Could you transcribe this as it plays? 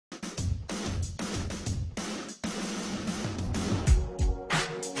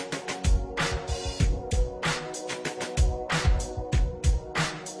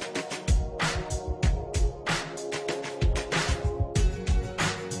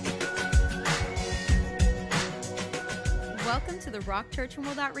Welcome to the Rock Church and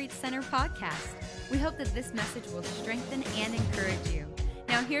World Outreach Center podcast. We hope that this message will strengthen and encourage you.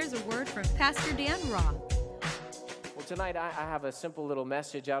 Now here's a word from Pastor Dan Roth. Well, tonight I have a simple little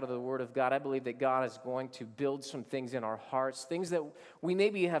message out of the Word of God. I believe that God is going to build some things in our hearts, things that we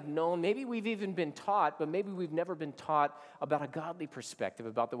maybe have known, maybe we've even been taught, but maybe we've never been taught about a godly perspective,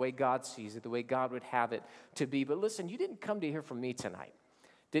 about the way God sees it, the way God would have it to be. But listen, you didn't come to hear from me tonight.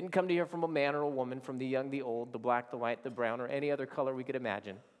 Didn't come to hear from a man or a woman, from the young, the old, the black, the white, the brown, or any other color we could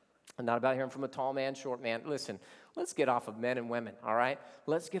imagine. I'm not about hearing from a tall man, short man. Listen, let's get off of men and women, all right?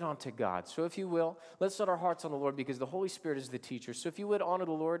 Let's get on to God. So if you will, let's set our hearts on the Lord because the Holy Spirit is the teacher. So if you would honor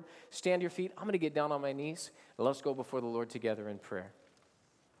the Lord, stand to your feet. I'm going to get down on my knees, and let's go before the Lord together in prayer.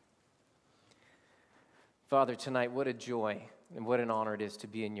 Father, tonight, what a joy and what an honor it is to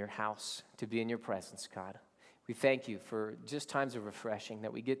be in your house, to be in your presence, God. We thank you for just times of refreshing,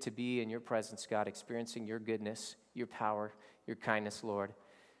 that we get to be in your presence, God, experiencing your goodness, your power, your kindness, Lord.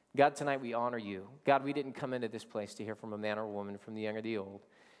 God, tonight we honor you. God, we didn't come into this place to hear from a man or a woman, from the young or the old.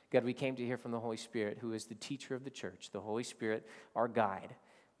 God, we came to hear from the Holy Spirit, who is the teacher of the church, the Holy Spirit, our guide.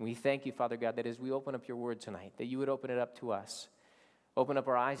 And we thank you, Father God, that as we open up your word tonight, that you would open it up to us. Open up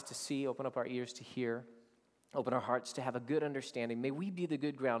our eyes to see, open up our ears to hear, open our hearts to have a good understanding. May we be the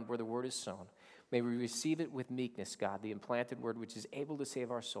good ground where the word is sown. May we receive it with meekness, God, the implanted word which is able to save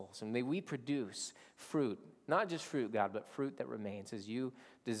our souls. And may we produce fruit, not just fruit, God, but fruit that remains as you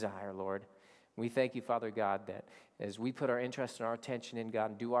desire, Lord. We thank you, Father God, that as we put our interest and our attention in,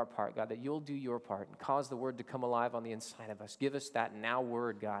 God, and do our part, God, that you'll do your part and cause the word to come alive on the inside of us. Give us that now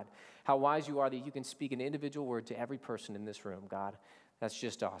word, God. How wise you are that you can speak an individual word to every person in this room, God. That's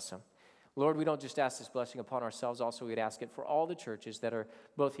just awesome. Lord, we don't just ask this blessing upon ourselves. Also, we'd ask it for all the churches that are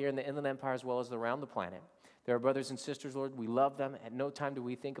both here in the Inland Empire as well as around the planet. They're our brothers and sisters, Lord. We love them. At no time do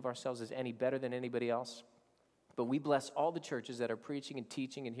we think of ourselves as any better than anybody else. But we bless all the churches that are preaching and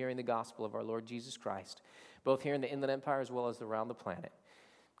teaching and hearing the gospel of our Lord Jesus Christ, both here in the Inland Empire as well as around the planet.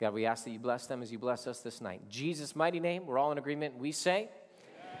 God, we ask that you bless them as you bless us this night. In Jesus' mighty name, we're all in agreement. We say,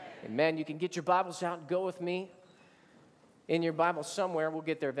 Amen. Amen. You can get your Bibles out and go with me in your Bible somewhere. We'll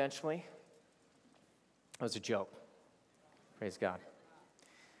get there eventually. That was a joke. Praise God.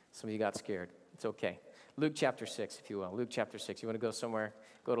 Some of you got scared. It's okay. Luke chapter 6, if you will. Luke chapter 6. You want to go somewhere?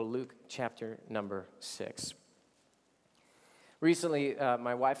 Go to Luke chapter number 6. Recently,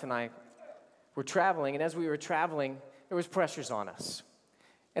 my wife and I were traveling, and as we were traveling, there was pressures on us.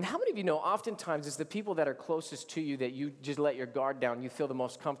 And how many of you know oftentimes it's the people that are closest to you that you just let your guard down, you feel the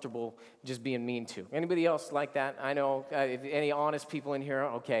most comfortable just being mean to? Anybody else like that? I know if any honest people in here,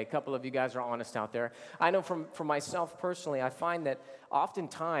 okay, a couple of you guys are honest out there. I know from myself personally, I find that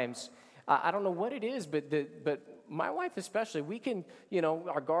oftentimes, I don't know what it is, but my wife especially, we can,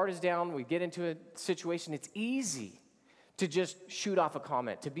 our guard is down, we get into a situation, it's easy to just shoot off a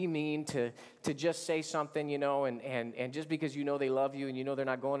comment, to be mean, to just say something, and just because they love you and they're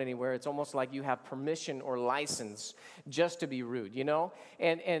not going anywhere, it's almost like you have permission or license just to be rude,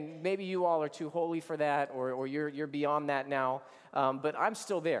 And maybe you all are too holy for that, or you're beyond that now, but I'm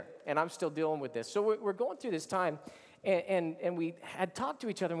still there, and I'm still dealing with this. So we're going through this time. And we had talked to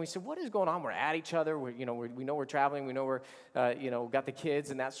each other, and we said, what is going on? We're at each other. We know we're traveling. We know we're, got the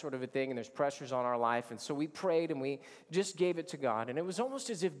kids and that sort of a thing, and there's pressures on our life. And so we prayed, and we just gave it to God. And it was almost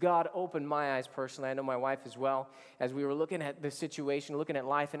as if God opened my eyes personally. I know my wife as well, as we were looking at the situation, looking at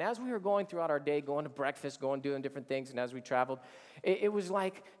life. And as we were going throughout our day, going to breakfast, doing different things, and as we traveled, it was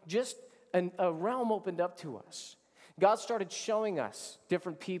like just a realm opened up to us. God started showing us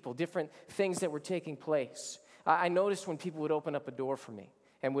different people, different things that were taking place. I noticed when people would open up a door for me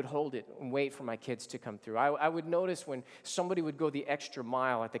and would hold it and wait for my kids to come through. I would notice when somebody would go the extra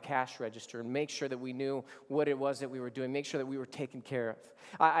mile at the cash register and make sure that we knew what it was that we were doing, make sure that we were taken care of.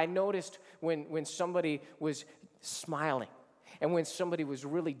 I noticed when somebody was smiling and when somebody was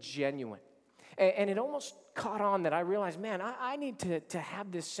really genuine. And it almost caught on that I realized, man, I need to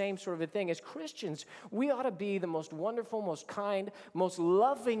have this same sort of a thing. As Christians, we ought to be the most wonderful, most kind, most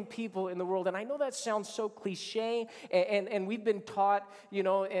loving people in the world. And I know that sounds so cliche, and we've been taught,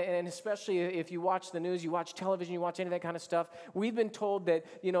 and especially if you watch the news, you watch television, you watch any of that kind of stuff, we've been told that,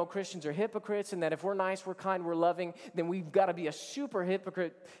 Christians are hypocrites, and that if we're nice, we're kind, we're loving, then we've got to be a super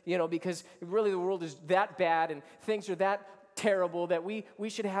hypocrite, because really the world is that bad and things are that terrible that we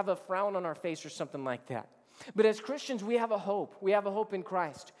should have a frown on our face or something like that. But as Christians, we have a hope. We have a hope in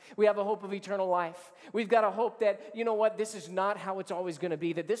Christ. We have a hope of eternal life. We've got a hope that, you know what, this is not how it's always going to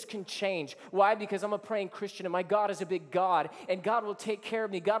be, that this can change. Why? Because I'm a praying Christian, and my God is a big God, and God will take care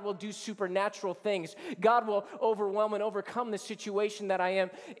of me. God will do supernatural things. God will overwhelm and overcome the situation that I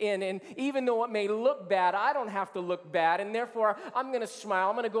am in. And even though it may look bad, I don't have to look bad, and therefore, I'm going to smile.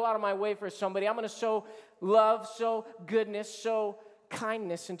 I'm going to go out of my way for somebody. I'm going to sow love, sow goodness, sow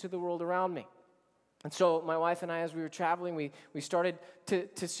kindness into the world around me. And so my wife and I, as we were traveling, we started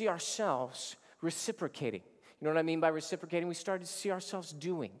to see ourselves reciprocating. You know what I mean by reciprocating? We started to see ourselves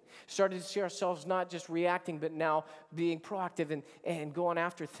doing. Started to see ourselves not just reacting, but now being proactive and going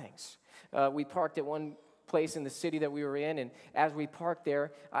after things. We parked at one place in the city that we were in, and as we parked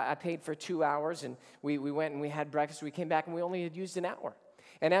there, I paid for 2 hours, and we went and we had breakfast. We came back, and we only had used an hour.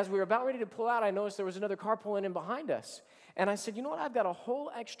 And as we were about ready to pull out, I noticed there was another car pulling in behind us. And I said, you know what, I've got a whole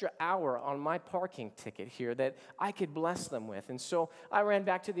extra hour on my parking ticket here that I could bless them with. And so I ran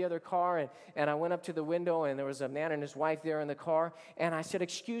back to the other car, and I went up to the window, and there was a man and his wife there in the car. And I said,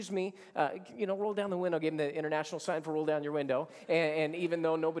 excuse me, roll down the window. Gave them the international sign for roll down your window. And even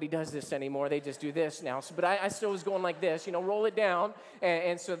though nobody does this anymore, they just do this now. So, but I still was going like this, roll it down.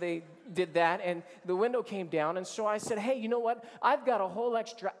 And so they did that, and the window came down. And so I said, hey, you know what? I've got a whole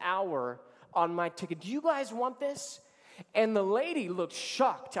extra hour on my ticket. Do you guys want this? And the lady looked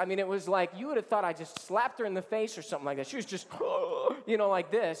shocked. I mean, it was like you would have thought I just slapped her in the face or something like that. She was just, like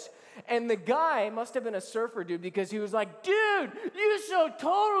this. And the guy must have been a surfer dude because he was like, dude, you so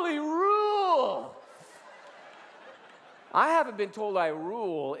totally rule. I haven't been told I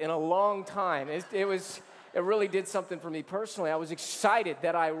rule in a long time. It really did something for me personally. I was excited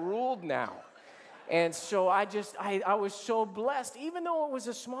that I ruled now. And so I was so blessed. Even though it was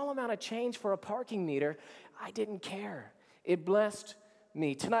a small amount of change for a parking meter, I didn't care. It blessed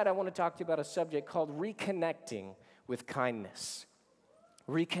me. Tonight I want to talk to you about a subject called reconnecting with kindness.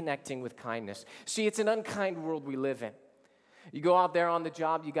 Reconnecting with kindness. See, it's an unkind world we live in. You go out there on the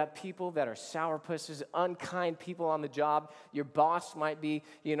job, you got people that are sourpusses, unkind people on the job. Your boss might be,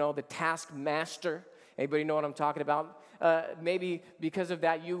 the taskmaster. Anybody know what I'm talking about? Maybe because of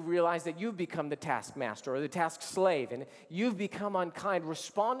that, you realize that you've become the taskmaster or the task slave, and you've become unkind,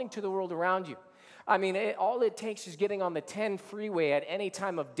 responding to the world around you. I mean, all it takes is getting on the 10 freeway at any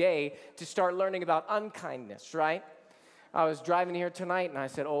time of day to start learning about unkindness, right? I was driving here tonight, and I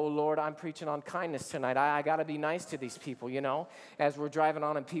said, oh, Lord, I'm preaching on kindness tonight. I got to be nice to these people, as we're driving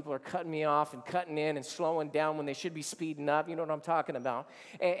on and people are cutting me off and cutting in and slowing down when they should be speeding up. You know what I'm talking about?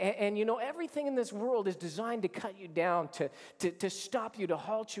 And everything in this world is designed to cut you down, to stop you, to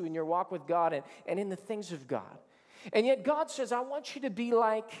halt you in your walk with God and in the things of God. And yet God says, I want you to be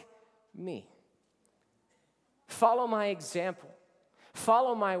like me. Follow my example.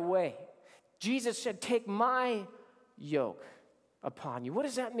 Follow my way. Jesus said, take my yoke upon you. What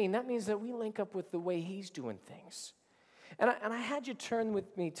does that mean? That means that we link up with the way he's doing things. And I had you turn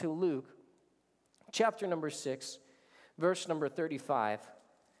with me to Luke, chapter number 6, verse number 35.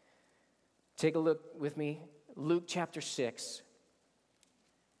 Take a look with me. Luke chapter 6,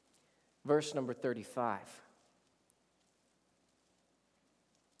 verse number 35.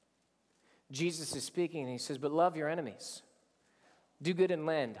 Jesus is speaking, and he says, but love your enemies. Do good and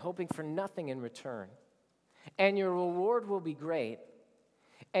lend, hoping for nothing in return. And your reward will be great,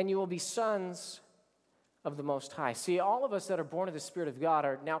 and you will be sons of the Most High. See, all of us that are born of the Spirit of God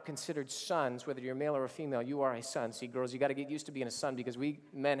are now considered sons, whether you're male or a female, you are a son. See, girls, you got to get used to being a son because we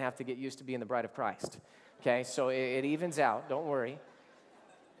men have to get used to being the bride of Christ. Okay, so it evens out, don't worry.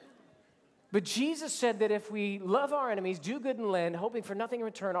 But Jesus said that if we love our enemies, do good and lend, hoping for nothing in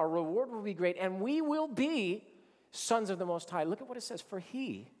return, our reward will be great, and we will be sons of the Most High. Look at what it says. For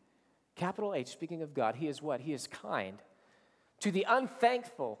he, capital H, speaking of God, he is what? He is kind to the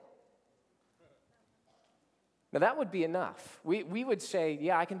unthankful. Now that would be enough. We would say,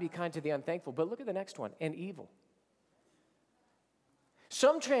 yeah, I can be kind to the unthankful, but look at the next one, and evil.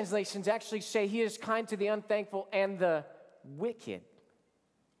 Some translations actually say he is kind to the unthankful and the wicked.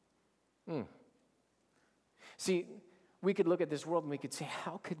 See, we could look at this world and we could say,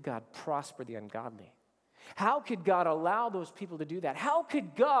 how could God prosper the ungodly? How could God allow those people to do that? How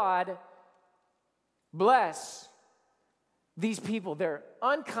could God bless these people? They're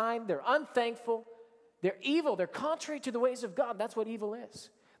unkind, they're unthankful, they're evil, they're contrary to the ways of God. That's what evil is.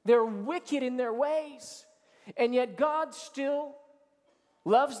 They're wicked in their ways. And yet God still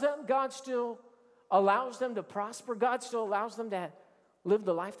loves them. God still allows them to prosper. God still allows them to live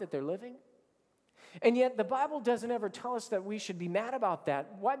the life that they're living. And yet the Bible doesn't ever tell us that we should be mad about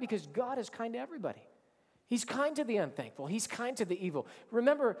that. Why? Because God is kind to everybody. He's kind to the unthankful. He's kind to the evil.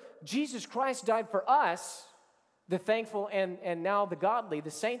 Remember, Jesus Christ died for us the thankful and now the godly,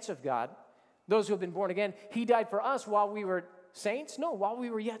 the saints of God, those who have been born again. He died for us while we were saints? No, while we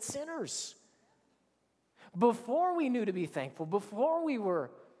were yet sinners. Before we knew to be thankful, before we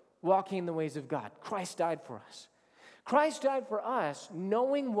were walking in the ways of God, Christ died for us. Christ died for us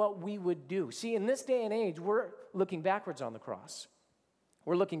knowing what we would do. See, in this day and age, we're looking backwards on the cross.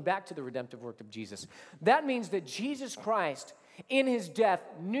 We're looking back to the redemptive work of Jesus. That means that Jesus Christ, in his death,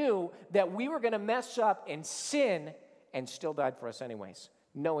 knew that we were going to mess up and sin and still died for us anyways,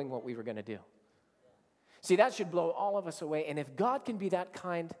 knowing what we were going to do. See, that should blow all of us away. And if God can be that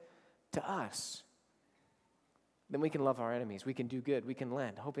kind to us, then we can love our enemies. We can do good. We can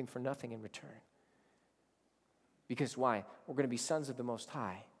lend, hoping for nothing in return. Because why? We're going to be sons of the Most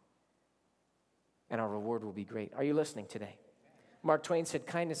High, and our reward will be great. Are you listening today? Mark Twain said,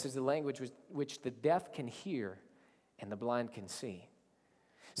 kindness is the language which the deaf can hear and the blind can see.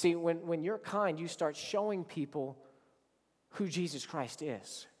 See, when you're kind, you start showing people who Jesus Christ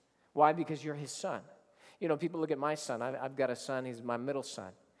is. Why? Because you're his son. You know, people look at my son. I've got a son. He's my middle son.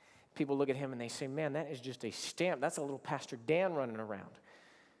 People look at him and they say, man, that is just a stamp. That's a little Pastor Dan running around.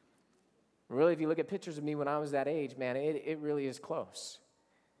 Really, if you look at pictures of me when I was that age, man, it really is close.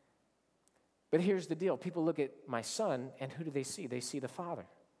 But here's the deal. People look at my son, and who do they see? They see the Father.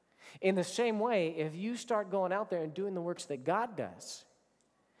 In the same way, if you start going out there and doing the works that God does,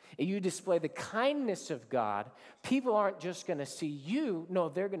 and you display the kindness of God, people aren't just going to see you. No,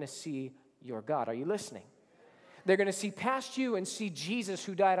 they're going to see your God. Are you listening? They're going to see past you and see Jesus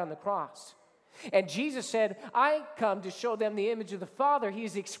who died on the cross. And Jesus said, I come to show them the image of the Father. He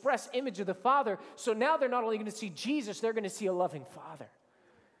is the express image of the Father. So now they're not only going to see Jesus, they're going to see a loving Father.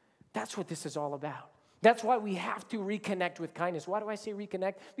 That's what this is all about. That's why we have to reconnect with kindness. Why do I say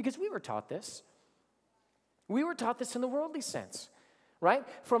reconnect? Because we were taught this. We were taught this in the worldly sense, right?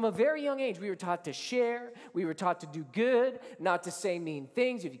 From a very young age, we were taught to share. We were taught to do good, not to say mean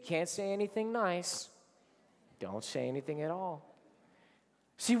things. If you can't say anything nice, don't say anything at all.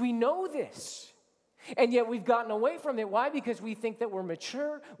 See, we know this. And yet we've gotten away from it. Why? Because we think that we're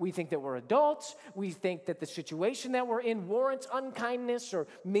mature. We think that we're adults. We think that the situation that we're in warrants unkindness or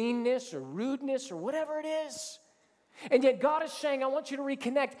meanness or rudeness or whatever it is. And yet God is saying, I want you to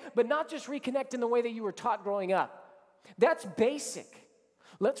reconnect, but not just reconnect in the way that you were taught growing up. That's basic.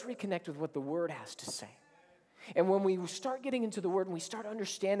 Let's reconnect with what the Word has to say. And when we start getting into the Word and we start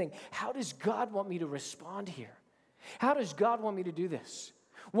understanding, how does God want me to respond here? How does God want me to do this?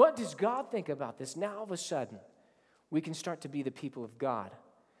 What does God think about this? Now, all of a sudden, we can start to be the people of God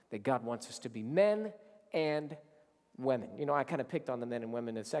that God wants us to be, men and women. You know, I kind of picked on the men and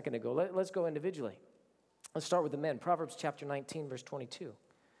women a second ago. Let's go individually. Let's start with the men. Proverbs chapter 19, verse 22.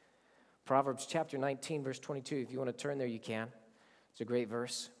 Proverbs chapter 19, verse 22. If you want to turn there, you can. It's a great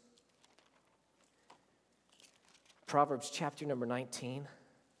verse. Proverbs chapter number 19.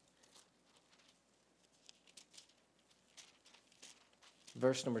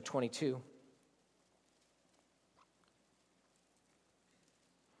 Verse number 22.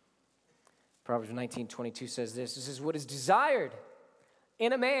 Proverbs 19:22 says this. It says, what is desired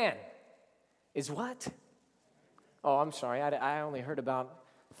in a man is what? Oh, I'm sorry. I only heard about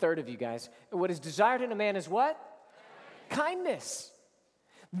a third of you guys. What is desired in a man is what? Kindness.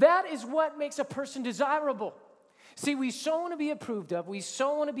 That is what makes a person desirable. See, we so want to be approved of. We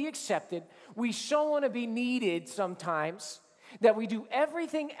so want to be accepted. We so want to be needed sometimes that we do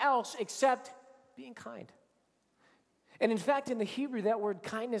everything else except being kind. And in fact, in the Hebrew, that word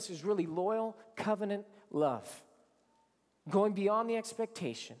kindness is really loyal, covenant love. Going beyond the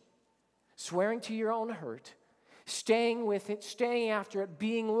expectation, swearing to your own hurt, staying with it, staying after it,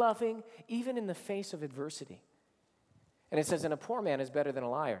 being loving, even in the face of adversity. And it says, and a poor man is better than a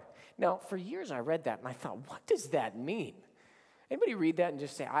liar. Now, for years I read that and I thought, what does that mean? Anybody read that and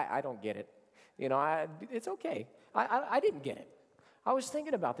just say, I don't get it? You know, it's okay. I didn't get it. I was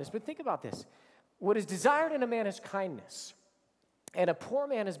thinking about this, but think about this. What is desired in a man is kindness, and a poor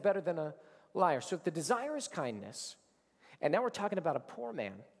man is better than a liar. So if the desire is kindness, and now we're talking about a poor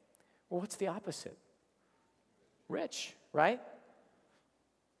man, well, what's the opposite? Rich, right?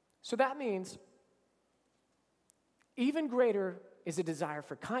 So that means even greater is a desire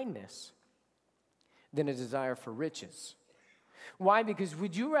for kindness than a desire for riches. Why? Because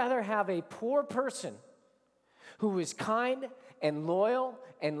would you rather have a poor person who is kind and loyal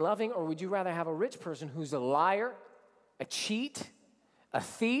and loving, or would you rather have a rich person who's a liar, a cheat, a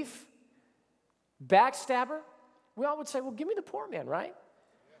thief, backstabber? We all would say, well, give me the poor man, right?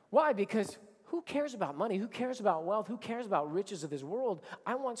 Why? Because who cares about money? Who cares about wealth? Who cares about riches of this world?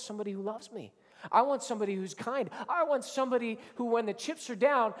 I want somebody who loves me. I want somebody who's kind. I want somebody who, when the chips are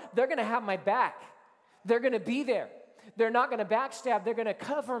down, they're going to have my back. They're going to be there. They're not going to backstab. They're going to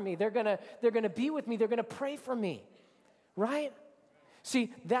cover me. They're going to be with me. They're going to pray for me, right?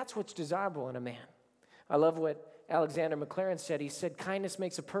 See, that's what's desirable in a man. I love what Alexander McLaren said. He said, kindness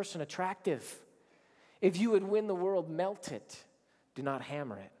makes a person attractive. If you would win the world, melt it. Do not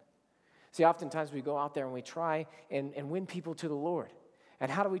hammer it. See, oftentimes we go out there and we try and win people to the Lord.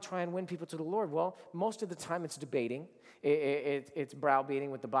 And how do we try and win people to the Lord? Well, most of the time it's debating. It's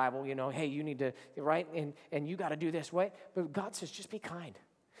browbeating with the Bible. You know, hey, you need to, right? And you got to do this, right? But God says, just be kind.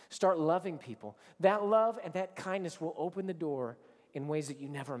 Start loving people. That love and that kindness will open the door in ways that you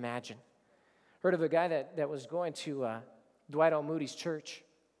never imagined. Heard of a guy that was going to Dwight L. Moody's church,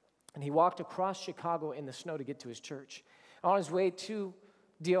 and he walked across Chicago in the snow to get to his church. On his way to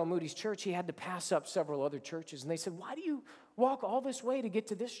D.L. Moody's church, he had to pass up several other churches. And they said, why do you walk all this way to get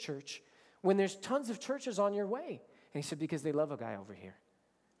to this church when there's tons of churches on your way? And he said, because they love a guy over here.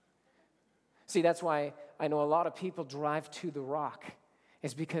 See, that's why I know a lot of people drive to the Rock.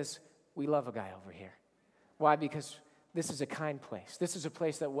 It's because we love a guy over here. Why? Because this is a kind place. This is a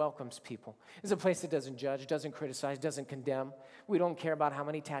place that welcomes people. It's a place that doesn't judge, doesn't criticize, doesn't condemn. We don't care about how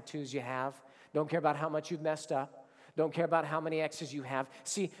many tattoos you have. Don't care about how much you've messed up. Don't care about how many exes you have.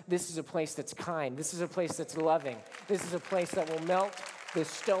 See, this is a place that's kind. This is a place that's loving. This is a place that will melt the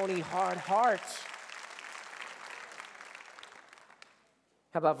stony, hard hearts.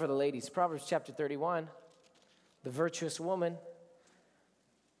 How about for the ladies? Proverbs chapter 31, the virtuous woman.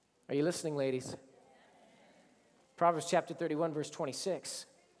 Are you listening, ladies? Proverbs chapter 31, verse 26.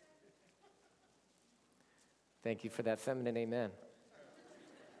 Thank you for that feminine amen.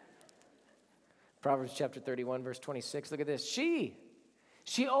 Proverbs chapter 31, verse 26. Look at this. She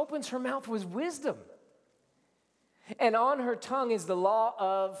opens her mouth with wisdom, and on her tongue is the law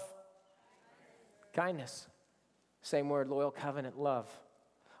of kindness. Same word, loyal covenant, love.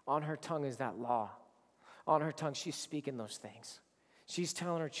 On her tongue is that law. On her tongue, she's speaking those things. She's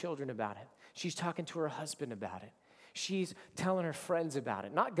telling her children about it. She's talking to her husband about it. She's telling her friends about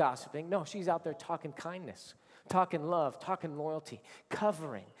it. Not gossiping. No, she's out there talking kindness, talking love, talking loyalty,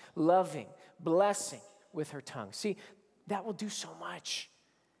 covering, loving, blessing with her tongue. See, that will do so much.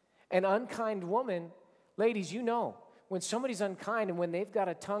 An unkind woman, ladies, you know, when somebody's unkind and when they've got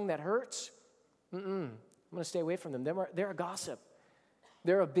a tongue that hurts, I'm going to stay away from them. They're a gossip.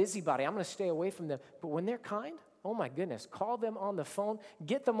 They're a busybody. I'm going to stay away from them. But when they're kind, oh my goodness, call them on the phone,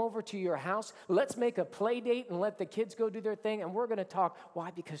 get them over to your house. Let's make a play date and let the kids go do their thing, and we're going to talk. Why?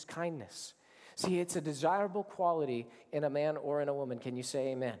 Because kindness. See, it's a desirable quality in a man or in a woman. Can you say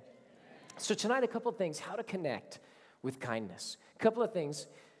amen? So tonight, a couple of things, how to connect with kindness. A couple of things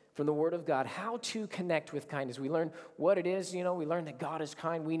from the Word of God, how to connect with kindness. We learned what it is, we learned that God is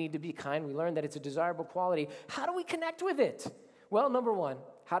kind. We need to be kind. We learned that it's a desirable quality. How do we connect with it? Well, number one,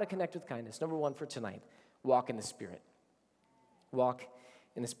 how to connect with kindness. Number one for tonight, walk in the Spirit. Walk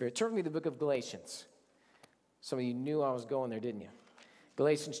in the Spirit. Turn with me to the book of Galatians. Some of you knew I was going there, didn't you?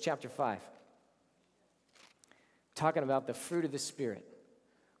 Galatians chapter 5. Talking about the fruit of the Spirit.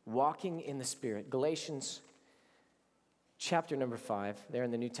 Walking in the Spirit. Galatians chapter number 5, there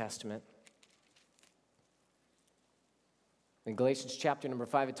in the New Testament. In Galatians chapter number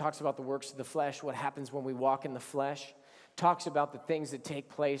 5, it talks about the works of the flesh, what happens when we walk in the flesh. Talks about the things that take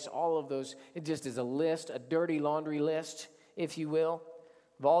place, all of those. It just is a list, a dirty laundry list, if you will,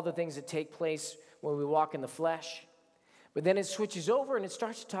 of all the things that take place when we walk in the flesh. But then it switches over and it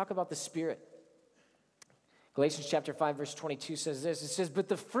starts to talk about the Spirit. Galatians chapter 5, verse 22 says this. It says, but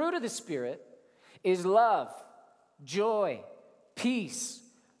the fruit of the Spirit is love, joy, peace,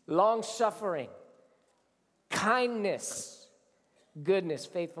 long-suffering, kindness, goodness,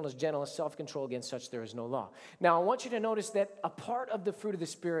 faithfulness, gentleness, self-control. Against such there is no law. Now, I want you to notice that a part of the fruit of the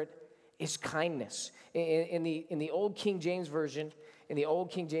Spirit is kindness. In the Old King James Version,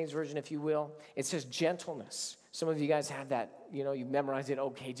 if you will, it says gentleness. Some of you guys have that, you memorized it,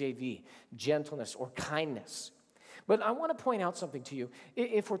 KJV, gentleness or kindness. But I want to point out something to you.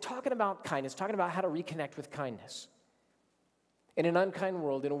 If we're talking about kindness, talking about how to reconnect with kindness, in an unkind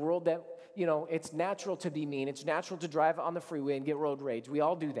world, in a world that, it's natural to be mean, it's natural to drive on the freeway and get road rage. We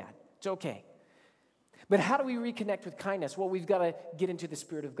all do that. It's okay. But how do we reconnect with kindness? Well, we've got to get into the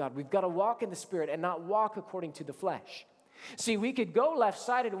Spirit of God. We've got to walk in the Spirit and not walk according to the flesh. See, we could go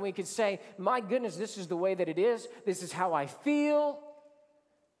left-sided and we could say, my goodness, this is the way that it is. This is how I feel.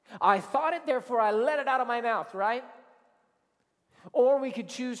 I thought it, therefore I let it out of my mouth, right? Or we could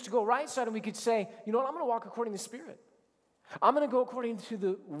choose to go right-side and we could say, I'm going to walk according to the Spirit. I'm going to go according to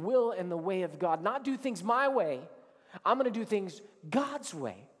the will and the way of God. Not do things my way. I'm going to do things God's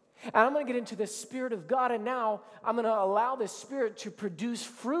way. And I'm going to get into the Spirit of God, and now I'm going to allow the Spirit to produce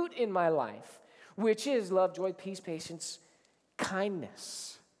fruit in my life. which is love, joy, peace, patience,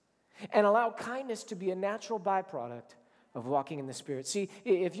 kindness. And allow kindness to be a natural byproduct of walking in the Spirit. See,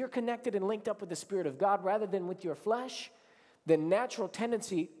 if you're connected and linked up with the Spirit of God rather than with your flesh, the natural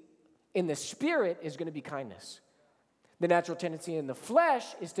tendency in the Spirit is going to be kindness. The natural tendency in the flesh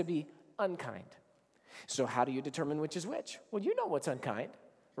is to be unkind. So how do you determine which is which? Well, you know what's unkind,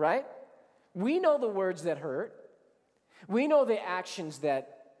 right? We know the words that hurt. We know the actions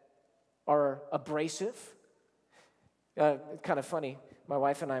that are abrasive. Kind of funny. My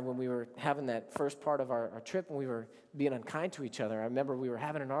wife and I, when we were having that first part of our trip, when we were being unkind to each other, I remember we were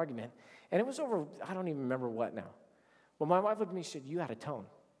having an argument, and it was over, I don't even remember what now. Well, my wife looked at me and said, "You had a tone."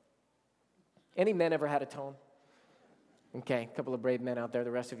 Any men ever had a tone? Okay, a couple of brave men out there.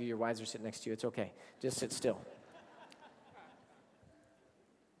 The rest of you, your wives are sitting next to you. It's okay. Just sit still.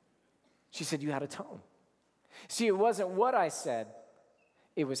 She said, "You had a tone." See, it wasn't what I said.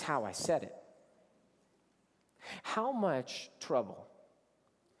 It was how I said it. How much trouble,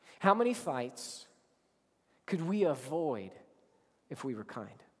 how many fights could we avoid if we were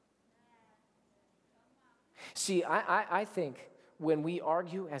kind? See, I think when we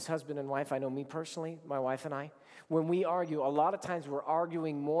argue as husband and wife, I know me personally, my wife and I, when we argue, a lot of times we're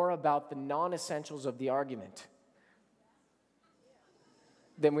arguing more about the non-essentials of the argument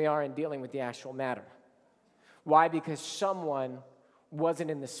than we are in dealing with the actual matter. Why? Because someone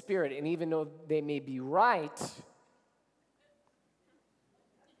wasn't in the Spirit, and even though they may be right,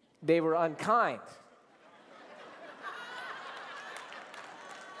 they were unkind.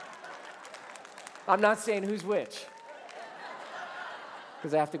 I'm not saying who's which,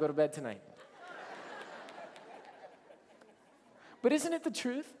 because I have to go to bed tonight. But isn't it the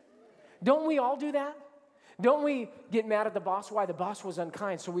truth? Don't we all do that? Don't we get mad at the boss? Why? The boss was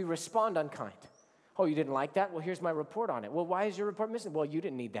unkind, so we respond unkind. Oh, you didn't like that? Well, here's my report on it. Well, why is your report missing? Well, you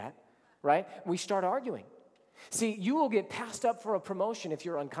didn't need that, right? We start arguing. See, you will get passed up for a promotion if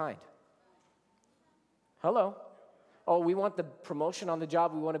you're unkind. Hello? Oh, we want the promotion on the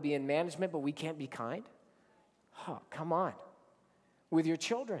job. We want to be in management, but we can't be kind? Oh, come on. With your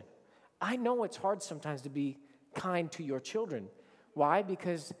children. I know it's hard sometimes to be kind to your children. Why?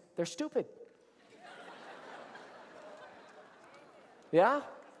 Because they're stupid. Yeah?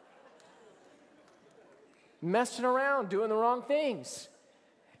 Messing around, doing the wrong things.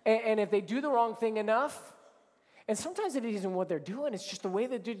 And if they do the wrong thing enough, and sometimes it isn't what they're doing, it's just the way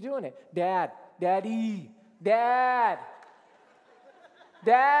that they're doing it. Dad, Daddy, Dad,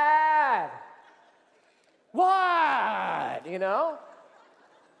 Dad. What? You know?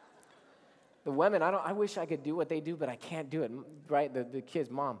 The women, I wish I could do what they do, but I can't do it, right? The kids,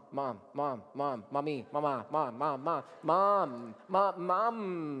 mom, mommy, mama,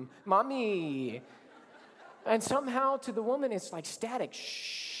 mommy. And somehow to the woman, it's like static.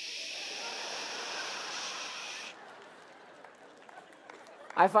 Shh.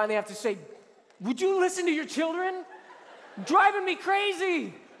 I finally have to say, would you listen to your children? Driving me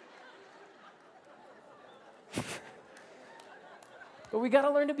crazy. But we got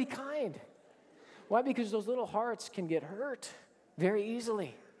to learn to be kind. Why? Because those little hearts can get hurt very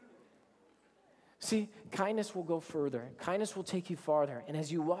easily. See, kindness will go further. Kindness will take you farther. And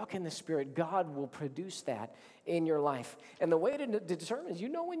as you walk in the Spirit, God will produce that in your life. And the way to determine is you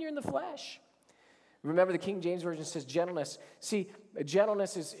know when you're in the flesh. Remember the King James Version says gentleness. See,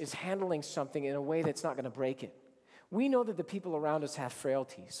 gentleness is handling something in a way that's not going to break it. We know that the people around us have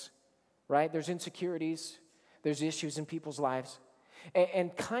frailties, right? There's insecurities. There's issues in people's lives.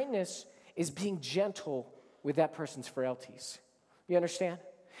 And kindness is being gentle with that person's frailties. You understand?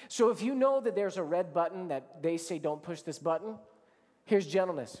 So if you know that there's a red button that they say don't push this button, here's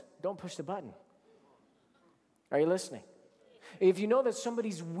gentleness. Don't push the button. Are you listening? If you know that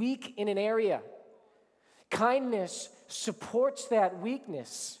somebody's weak in an area, kindness supports that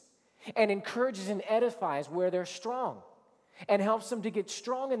weakness and encourages and edifies where they're strong and helps them to get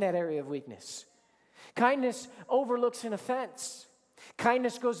strong in that area of weakness. Kindness overlooks an offense.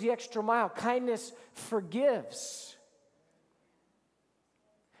 Kindness goes the extra mile. Kindness forgives.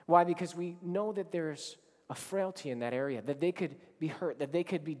 Why? Because we know that there's a frailty in that area, that they could be hurt, that they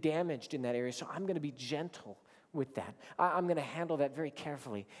could be damaged in that area. So I'm going to be gentle with that. I'm going to handle that very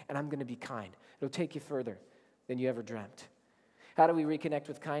carefully, and I'm going to be kind. It'll take you further than you ever dreamt. How do we reconnect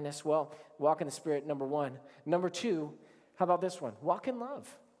with kindness? Well, walk in the Spirit, number one. Number two, how about this one? Walk in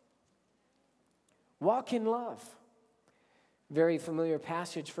love. Walk in love. Very familiar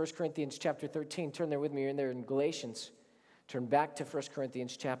passage, 1 Corinthians chapter 13. Turn there with me. You're in there in Galatians. Turn back to 1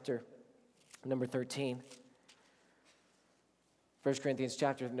 Corinthians chapter number 13. 1 Corinthians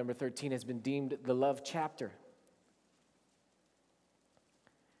chapter number 13 has been deemed the love chapter.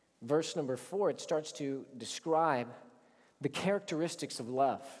 verse number 4, it starts to describe the characteristics of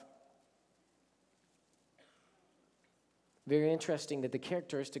love. Very interesting that the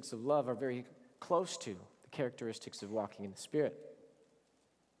characteristics of love are very close to the characteristics of walking in the Spirit.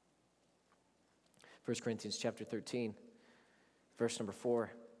 1 Corinthians chapter 13, verse number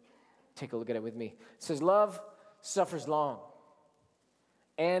 4. Take a look at it with me. It says, love suffers long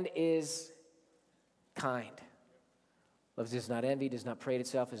and is kind. Love does not envy, does not parade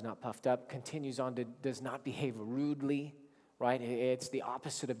itself, is not puffed up, continues on, does not behave rudely, right? It's the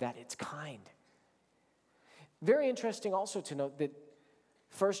opposite of that. It's kind. Very interesting also to note that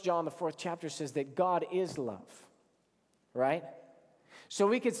 1 John, the 4th chapter, says that God is love, right? So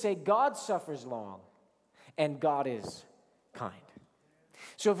we could say God suffers long and God is kind.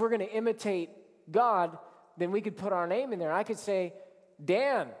 So if we're going to imitate God, then we could put our name in there. I could say,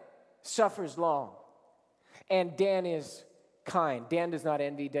 Dan suffers long and Dan is kind. Dan does not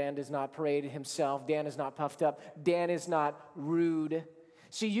envy. Dan does not parade himself. Dan is not puffed up. Dan is not rude.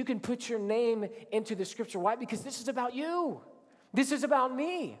 See, you can put your name into the scripture. Why? Because this is about you. This is about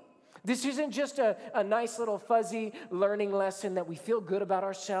me. This isn't just a nice little fuzzy learning lesson that we feel good about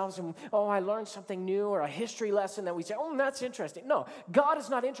ourselves and, oh, I learned something new, or a history lesson that we say, oh, that's interesting. No, God is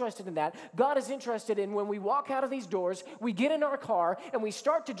not interested in that. God is interested in when we walk out of these doors, we get in our car and we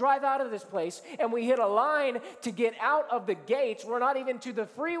start to drive out of this place and we hit a line to get out of the gates. We're not even to the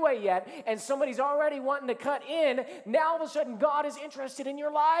freeway yet and somebody's already wanting to cut in. Now all of a sudden God is interested in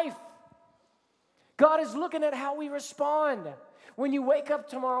your life. God is looking at how we respond. When you wake up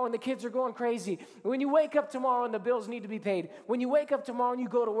tomorrow and the kids are going crazy, when you wake up tomorrow and the bills need to be paid, when you wake up tomorrow and you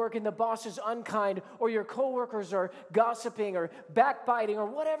go to work and the boss is unkind, or your coworkers are gossiping or backbiting or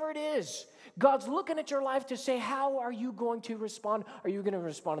whatever it is, God's looking at your life to say, how are you going to respond? Are you going to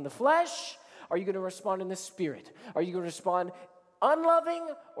respond in the flesh? Are you going to respond in the spirit? Are you going to respond unloving,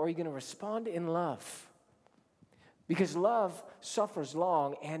 or are you going to respond in love? Because love suffers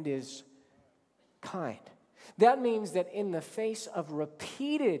long and is kind. That means that in the face of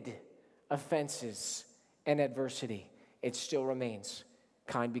repeated offenses and adversity, it still remains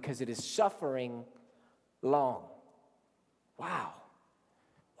kind because it is suffering long. Wow.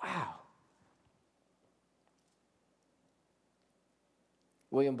 Wow.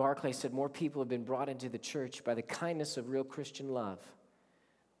 William Barclay said, more people have been brought into the church by the kindness of real Christian love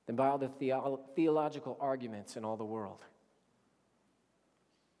than by all the theological arguments in all the world.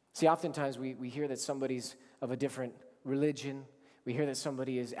 See, oftentimes we hear that somebody's of a different religion. We hear that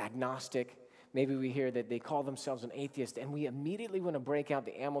somebody is agnostic. Maybe we hear that they call themselves an atheist, and we immediately want to break out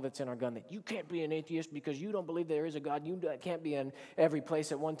the ammo that's in our gun that you can't be an atheist because you don't believe there is a God. You can't be in every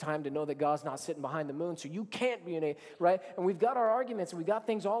place at one time to know that God's not sitting behind the moon, so you can't be an atheist, right? And we've got our arguments, and we've got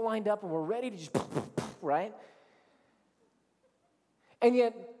things all lined up, and we're ready to just, right? And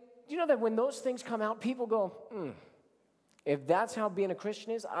yet, you know that when those things come out, people go, if that's how being a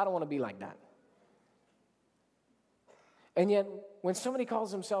Christian is, I don't want to be like that. And yet, when somebody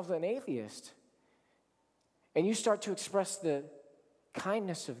calls themselves an atheist, and you start to express the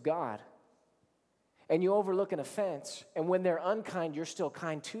kindness of God, and you overlook an offense, and when they're unkind, you're still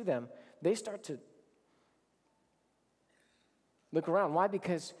kind to them, they start to look around. Why?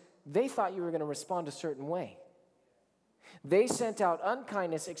 Because they thought you were going to respond a certain way. They sent out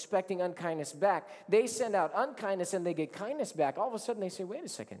unkindness expecting unkindness back. They send out unkindness and they get kindness back. All of a sudden they say, wait a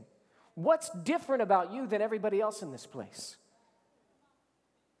second. What's different about you than everybody else in this place?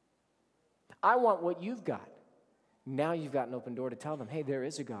 I want what you've got. Now you've got an open door to tell them, hey, there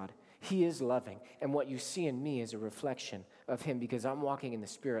is a God. He is loving. And what you see in me is a reflection of him because I'm walking in the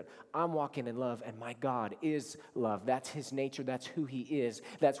Spirit. I'm walking in love, and my God is love. That's his nature. That's who he is.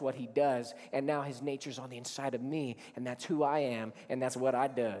 That's what he does. And now his nature's on the inside of me, and that's who I am, and that's what I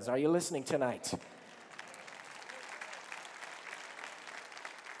does. Are you listening tonight?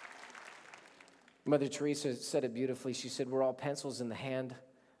 Mother Teresa said it beautifully. She said, we're all pencils in the hand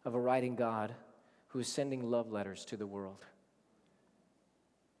of a writing God who is sending love letters to the world.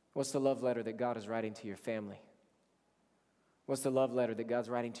 What's the love letter that God is writing to your family? What's the love letter that God's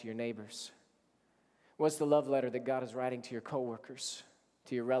writing to your neighbors? What's the love letter that God is writing to your coworkers,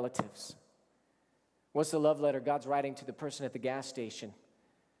 to your relatives? What's the love letter God's writing to the person at the gas station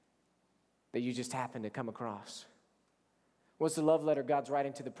that you just happened to come across? What's the love letter God's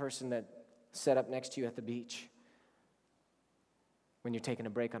writing to the person that sat up next to you at the beach when you're taking a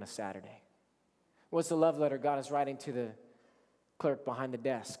break on a Saturday? What's the love letter God is writing to the clerk behind the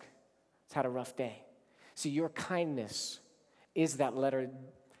desk? It's had a rough day. See, your kindness is that letter.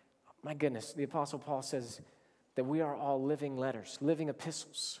 My goodness, the Apostle Paul says that we are all living letters, living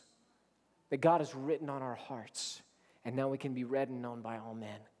epistles that God has written on our hearts, and now we can be read and known by all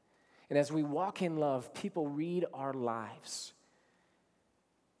men. And as we walk in love, people read our lives.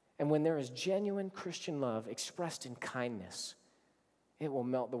 And when there is genuine Christian love expressed in kindness, it will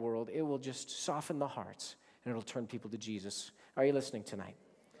melt the world. It will just soften the hearts, and it'll turn people to Jesus. Are you listening tonight?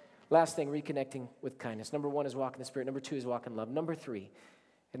 Last thing, reconnecting with kindness. Number 1 is walk in the Spirit. Number 2 is walk in love. Number 3,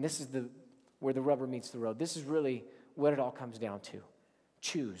 and this is where the rubber meets the road. This is really what it all comes down to.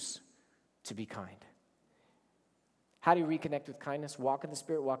 Choose to be kind. How do you reconnect with kindness? Walk in the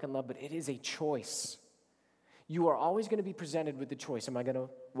Spirit, walk in love, but it is a choice. You are always going to be presented with the choice. Am I going to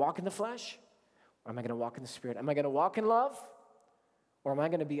walk in the flesh? Or am I going to walk in the Spirit? Am I going to walk in love? Or am I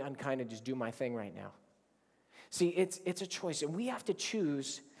going to be unkind and just do my thing right now? See, it's a choice, and we have to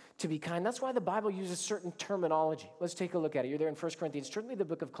choose to be kind. That's why the Bible uses certain terminology. Let's take a look at it. You're there in 1 Corinthians. Turn to the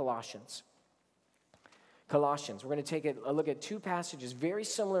book of Colossians. Colossians. We're going to take a look at 2 passages, very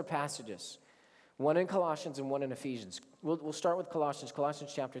similar passages. One in Colossians and one in Ephesians. We'll start with Colossians.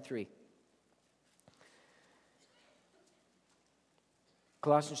 Colossians chapter 3.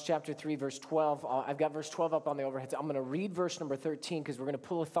 Colossians chapter 3, verse 12. I've got verse 12 up on the overhead. I'm going to read verse number 13 because we're going to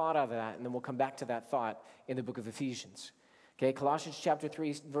pull a thought out of that, and then we'll come back to that thought in the book of Ephesians. Okay, Colossians chapter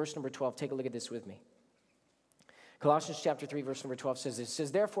 3, verse number 12. Take a look at this with me. Colossians chapter 3, verse number 12 says this. It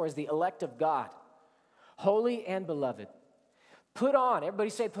says, therefore, as the elect of God, holy and beloved, put on.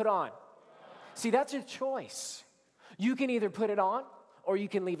 Everybody say put on. See, that's a choice. You can either put it on or you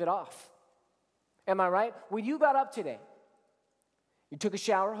can leave it off. Am I right? When you got up today, you took a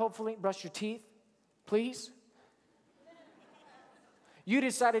shower, hopefully, brushed your teeth, please. You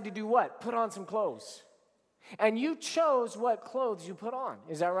decided to do what? Put on some clothes. And you chose what clothes you put on.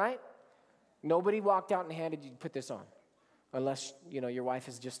 Is that right? Nobody walked out and handed you, put this on. Unless, your wife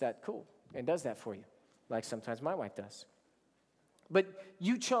is just that cool and does that for you. Like sometimes my wife does. But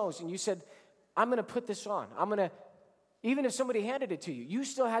you chose and you said, I'm going to put this on. Even if somebody handed it to you, you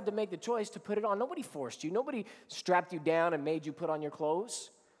still had to make the choice to put it on. Nobody forced you. Nobody strapped you down and made you put on your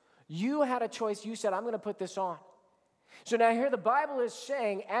clothes. You had a choice. You said, I'm going to put this on. So now here the Bible is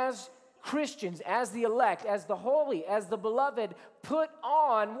saying, as Christians, as the elect, as the holy, as the beloved, put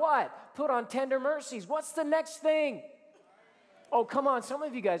on what? Put on tender mercies. What's the next thing? Oh, come on. Some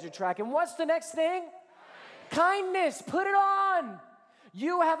of you guys are tracking. What's the next thing? Kindness. Put it on.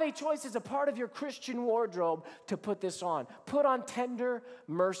 You have a choice as a part of your Christian wardrobe to put this on. Put on tender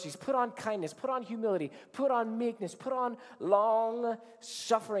mercies. Put on kindness. Put on humility. Put on meekness. Put on long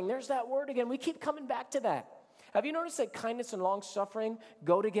suffering. There's that word again. We keep coming back to that. Have you noticed that kindness and long suffering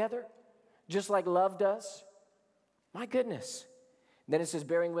go together? Just like love does? My goodness. And then it says,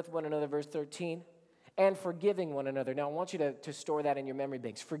 bearing with one another, verse 13, and forgiving one another. Now, I want you to store that in your memory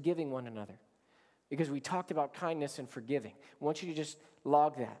banks. Forgiving one another. Because we talked about kindness and forgiving. I want you to just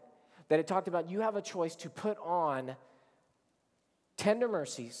log that. That it talked about you have a choice to put on tender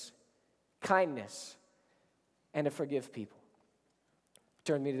mercies, kindness, and to forgive people.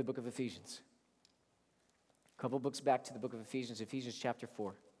 Turn me to the book of Ephesians. A couple books back to the book of Ephesians, Ephesians chapter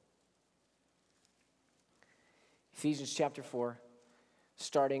 4. Ephesians chapter 4,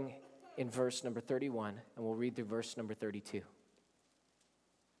 starting in verse number 31, and we'll read through verse number 32.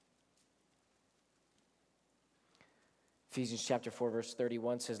 Ephesians chapter 4, verse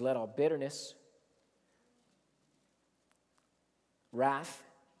 31 says, let all bitterness, wrath,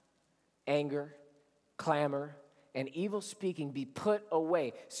 anger, clamor, and evil speaking be put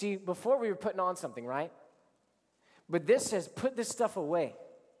away. See, before we were putting on something, right? But this says, put this stuff away.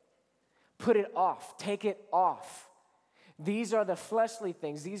 Put it off. Take it off. These are the fleshly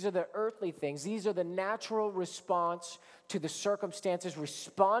things. These are the earthly things. These are the natural response to the circumstances,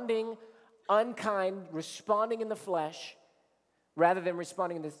 responding unkind, responding in the flesh, rather than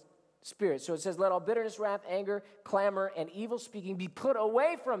responding in the spirit. So it says, let all bitterness, wrath, anger, clamor, and evil speaking be put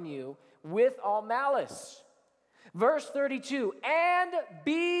away from you with all malice. Verse 32, and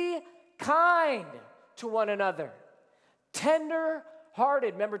be kind to one another.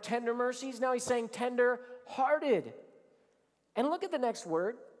 Tender-hearted. Remember tender mercies? Now he's saying tender-hearted. And look at the next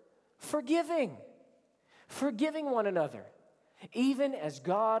word, forgiving. Forgiving one another. Even as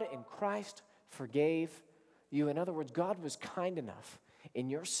God in Christ forgave you. In other words, God was kind enough in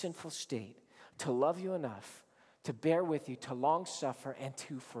your sinful state to love you enough, to bear with you, to long suffer, and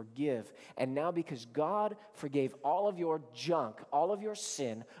to forgive. And now because God forgave all of your junk, all of your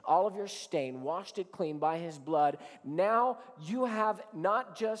sin, all of your stain, washed it clean by his blood, now you have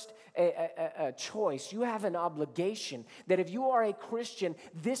not just a choice, you have an obligation that if you are a Christian,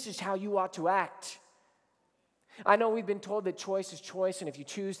 this is how you ought to act. I know we've been told that choice is choice, and if you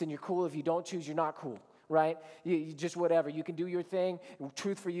choose, then you're cool. If you don't choose, you're not cool. right? You just whatever. You can do your thing.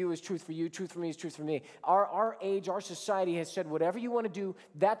 Truth for you is truth for you. Truth for me is truth for me. Our age, our society has said whatever you want to do,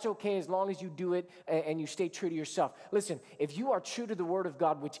 that's okay as long as you do it and you stay true to yourself. Listen, if you are true to the Word of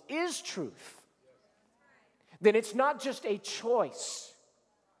God, which is truth, then it's not just a choice.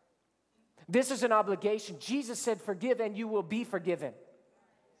 This is an obligation. Jesus said, forgive and you will be forgiven.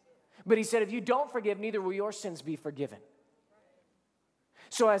 But he said, if you don't forgive, neither will your sins be forgiven.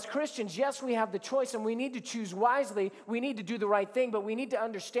 So as Christians, yes, we have the choice and we need to choose wisely. We need to do the right thing, but we need to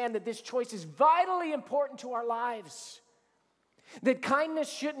understand that this choice is vitally important to our lives. That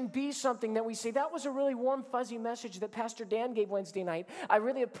kindness shouldn't be something that we say, that was a really warm, fuzzy message that Pastor Dan gave Wednesday night. I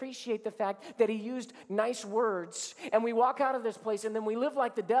really appreciate the fact that he used nice words, and we walk out of this place and then we live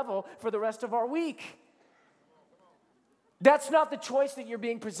like the devil for the rest of our week. That's not the choice that you're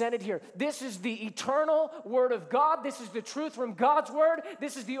being presented here. This is the eternal Word of God. This is the truth from God's Word.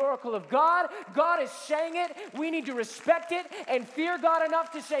 This is the oracle of God. God is saying it. We need to respect it and fear God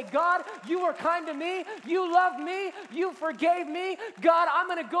enough to say, God, you were kind to me. You loved me. You forgave me. God, I'm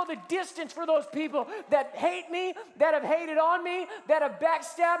going to go the distance for those people that hate me, that have hated on me, that have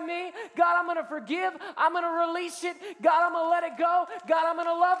backstabbed me. God, I'm going to forgive. I'm going to release it. God, I'm going to let it go. God, I'm going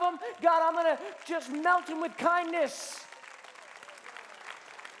to love them. God, I'm going to just melt them with kindness.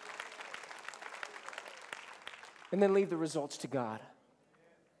 And then leave the results to God.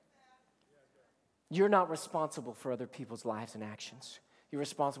 You're not responsible for other people's lives and actions. You're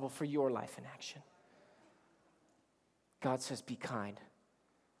responsible for your life and action. God says, be kind.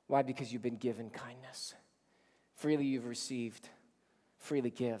 Why? Because you've been given kindness. Freely you've received, freely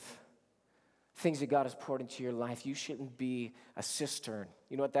give. Things that God has poured into your life, you shouldn't be a cistern.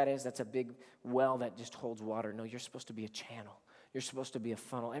 You know what that is? That's a big well that just holds water. No, you're supposed to be a channel. You're supposed to be a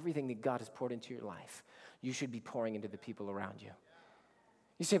funnel. Everything that God has poured into your life, you should be pouring into the people around you.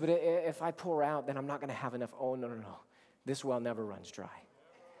 You say, but if I pour out, then I'm not going to have enough. Oh, no. This well never runs dry.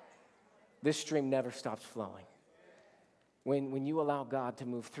 This stream never stops flowing. When you allow God to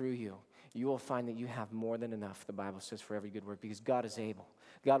move through you, you will find that you have more than enough, the Bible says, for every good work, because God is able.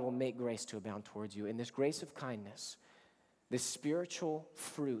 God will make grace to abound towards you. And this grace of kindness, this spiritual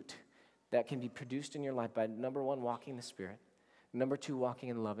fruit that can be produced in your life by, number one, walking in the Spirit, number two, walking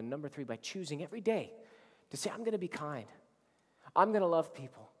in love, and number three, by choosing every day to say, I'm going to be kind. I'm going to love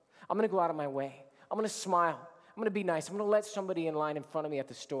people. I'm going to go out of my way. I'm going to smile. I'm going to be nice. I'm going to let somebody in line in front of me at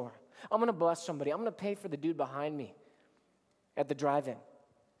the store. I'm going to bless somebody. I'm going to pay for the dude behind me at the drive-in.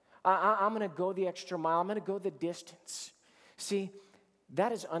 I'm going to go the extra mile. I'm going to go the distance. See,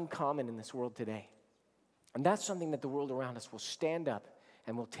 that is uncommon in this world today. And that's something that the world around us will stand up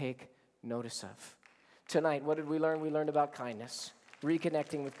and will take notice of. Tonight, what did we learn? We learned about kindness,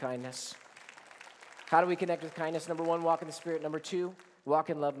 reconnecting with kindness. How do we connect with kindness? Number one, walk in the Spirit. Number two, walk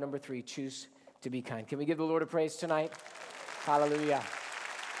in love. Number three, choose to be kind. Can we give the Lord a praise tonight? Hallelujah.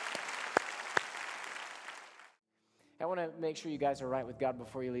 I want to make sure you guys are right with God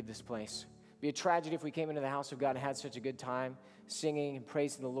before you leave this place. It'd be a tragedy if we came into the house of God and had such a good time singing and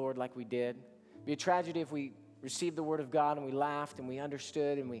praising the Lord like we did. It'd be a tragedy if we received the Word of God and we laughed and we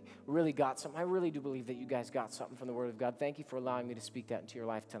understood and we really got something. I really do believe that you guys got something from the Word of God. Thank you for allowing me to speak that into your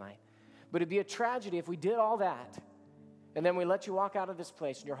life tonight. But it'd be a tragedy if we did all that and then we let you walk out of this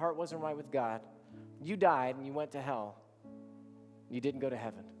place and your heart wasn't right with God. You died and you went to hell. You didn't go to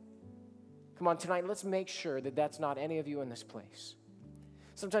heaven. Come on, tonight, let's make sure that that's not any of you in this place.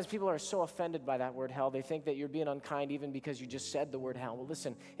 Sometimes people are so offended by that word hell, they think that you're being unkind even because you just said the word hell. Well,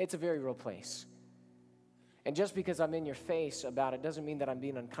 listen, it's a very real place. And just because I'm in your face about it doesn't mean that I'm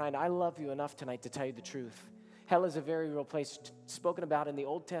being unkind. I love you enough tonight to tell you the truth. Hell is a very real place spoken about in the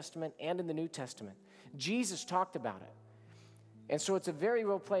Old Testament and in the New Testament. Jesus talked about it. And so it's a very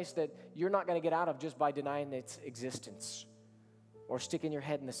real place that you're not going to get out of just by denying its existence or sticking your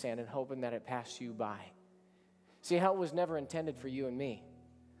head in the sand and hoping that it passes you by. See, hell was never intended for you and me.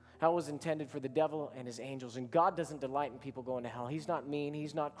 Hell was intended for the devil and his angels. And God doesn't delight in people going to hell. He's not mean.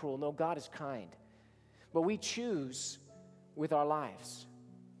 He's not cruel. No, God is kind. But we choose with our lives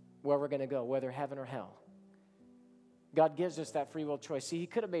where we're going to go, whether heaven or hell. God gives us that free will choice. See, he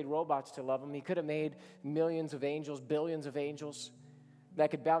could have made robots to love him. He could have made millions of angels, billions of angels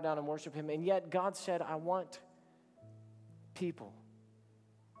that could bow down and worship him. And yet God said, I want people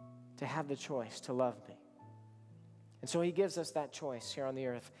to have the choice to love me. And so he gives us that choice here on the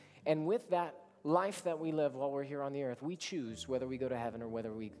earth. And with that life that we live while we're here on the earth, we choose whether we go to heaven or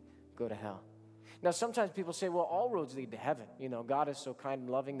whether we go to hell. Now, sometimes people say, well, all roads lead to heaven. You know, God is so kind and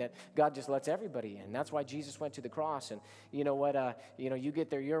loving that God just lets everybody in. That's why Jesus went to the cross. And you know what? You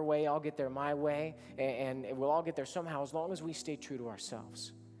get there your way, I'll get there my way, and we'll all get there somehow as long as we stay true to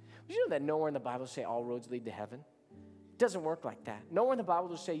ourselves. Did you know that nowhere in the Bible say all roads lead to heaven? It doesn't work like that. Nowhere in the Bible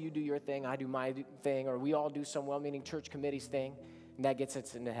will say you do your thing, I do my thing, or we all do some well-meaning church committee's thing, and that gets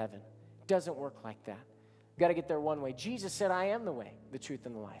us into heaven. It doesn't work like that. You've got to get there one way. Jesus said, I am the way, the truth,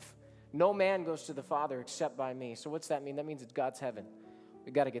 and the life. No man goes to the Father except by me. So what's that mean? That means it's God's heaven.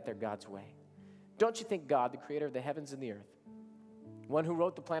 We've got to get there God's way. Don't you think God, the creator of the heavens and the earth, one who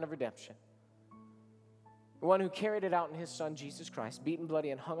wrote the plan of redemption, the one who carried it out in his son, Jesus Christ, beaten,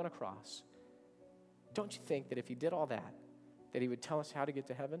 bloody, and hung on a cross, don't you think that if he did all that he would tell us how to get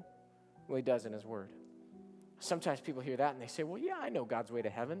to heaven? Well, he does in his word. Sometimes people hear that and they say, well, yeah, I know God's way to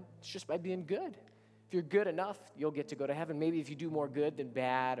heaven. It's just by being good. If you're good enough, you'll get to go to heaven. Maybe if you do more good than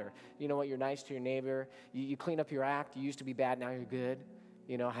bad, or you know what, you're nice to your neighbor, you clean up your act, you used to be bad, now you're good.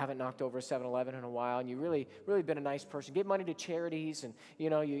 You know, haven't knocked over a 7-Eleven in a while, and you really been a nice person. Give money to charities, and, you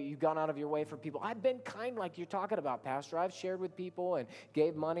know, you've gone out of your way for people. I've been kind like you're talking about, Pastor. I've shared with people and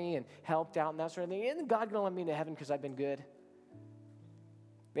gave money and helped out and that sort of thing. Isn't God going to let me into heaven because I've been good?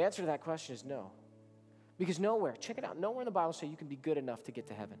 The answer to that question is no. Because nowhere, check it out, nowhere in the Bible says you can be good enough to get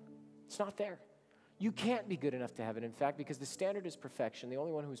to heaven. It's not there. You can't be good enough to heaven, in fact, because the standard is perfection. The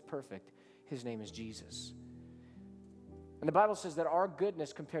only one who is perfect, his name is Jesus. And the Bible says that our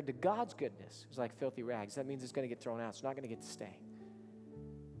goodness compared to God's goodness is like filthy rags. That means it's going to get thrown out. It's not going to get to stay.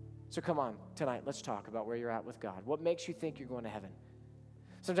 So come on, tonight, let's talk about where you're at with God. What makes you think you're going to heaven?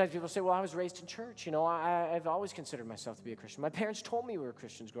 Sometimes people say, well, I was raised in church. You know, I've always considered myself to be a Christian. My parents told me we were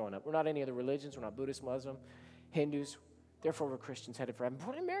Christians growing up. We're not any other religions. We're not Buddhist, Muslim, Hindus. Therefore, we're Christians headed for heaven.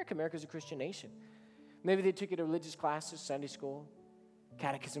 Born in America. America's a Christian nation. Maybe they took you to religious classes, Sunday school,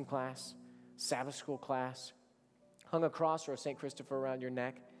 catechism class, Sabbath school class, hung a cross or a St. Christopher around your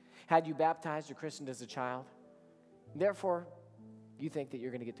neck, had you baptized or christened as a child. Therefore, you think that you're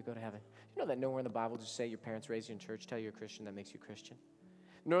going to get to go to heaven. You know that nowhere in the Bible does it say your parents raised you in church, tell you you're a Christian, that makes you a Christian.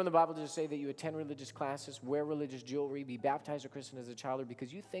 Nowhere in the Bible does it say that you attend religious classes, wear religious jewelry, be baptized or christened as a child, or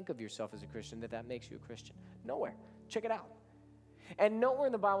because you think of yourself as a Christian, that makes you a Christian. Nowhere. Check it out. And nowhere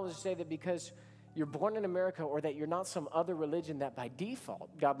in the Bible does it say that because you're born in America or that you're not some other religion that by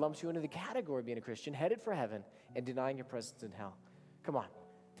default God lumps you into the category of being a Christian, headed for heaven, and denying your presence in hell. Come on,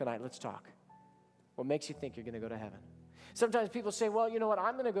 tonight, let's talk. What makes you think you're going to go to heaven? Sometimes people say, well, you know what,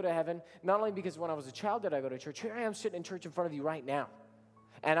 I'm going to go to heaven, not only because when I was a child did I go to church. Here I am sitting in church in front of you right now,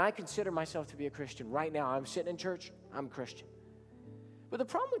 and I consider myself to be a Christian. Right now, I'm sitting in church, I'm a Christian. But the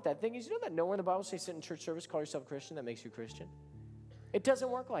problem with that thing is, you know that nowhere in the Bible says sit in church service, call yourself a Christian, that makes you a Christian? It doesn't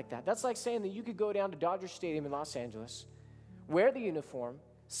work like that. That's like saying that you could go down to Dodger Stadium in Los Angeles, wear the uniform,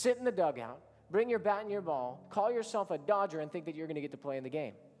 sit in the dugout, bring your bat and your ball, call yourself a Dodger, and think that you're going to get to play in the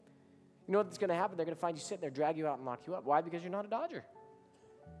game. You know what's going to happen? They're going to find you sitting there, drag you out, and lock you up. Why? Because you're not a Dodger.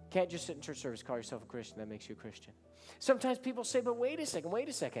 Can't just sit in church service, call yourself a Christian. That makes you a Christian. Sometimes people say, but wait a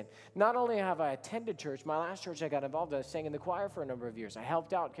second. Not only have I attended church, my last church I got involved in, I sang in the choir for a number of years. I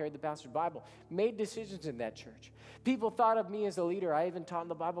helped out, carried the pastor's Bible, made decisions in that church. People thought of me as a leader. I even taught in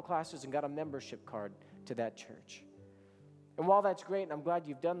the Bible classes and got a membership card to that church. And while that's great, and I'm glad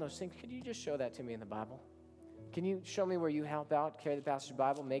you've done those things, could you just show that to me in the Bible? Can you show me where you help out, carry the pastor's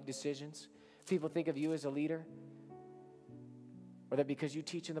Bible, make decisions? People think of you as a leader? Or that because you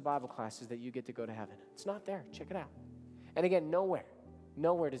teach in the Bible classes that you get to go to heaven. It's not there. Check it out. And again, nowhere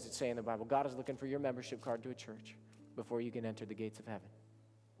does it say in the Bible, God is looking for your membership card to a church before you can enter the gates of heaven.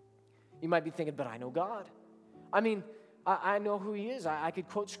 You might be thinking, but I know God. I mean, I know who he is. I could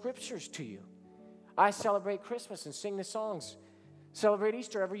quote scriptures to you. I celebrate Christmas and sing the songs, celebrate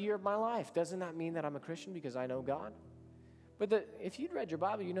Easter every year of my life. Doesn't that mean that I'm a Christian because I know God? But if you'd read your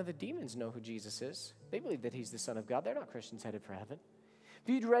Bible, you know the demons know who Jesus is. They believe that he's the Son of God. They're not Christians headed for heaven. If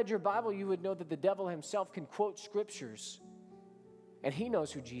you'd read your Bible, you would know that the devil himself can quote scriptures. And he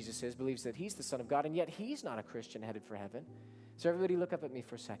knows who Jesus is, believes that he's the Son of God, and yet he's not a Christian headed for heaven. So everybody look up at me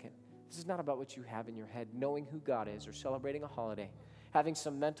for a second. This is not about what you have in your head, knowing who God is or celebrating a holiday, having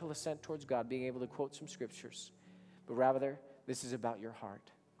some mental assent towards God, being able to quote some scriptures. But rather, this is about your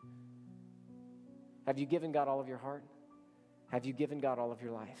heart. Have you given God all of your heart? Have you given God all of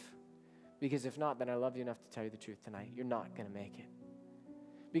your life? Because if not, then I love you enough to tell you the truth tonight. You're not going to make it.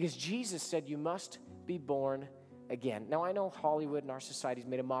 Because Jesus said you must be born again. Now, I know Hollywood and our society's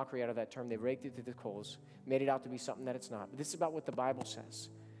made a mockery out of that term. They've raked it through the coals, made it out to be something that it's not. But this is about what the Bible says.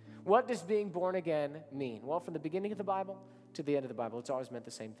 What does being born again mean? Well, from the beginning of the Bible to the end of the Bible, it's always meant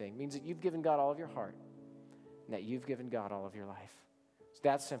the same thing. It means that you've given God all of your heart and that you've given God all of your life. It's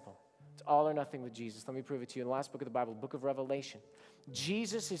that simple. It's all or nothing with Jesus. Let me prove it to you. In the last book of the Bible, the book of Revelation,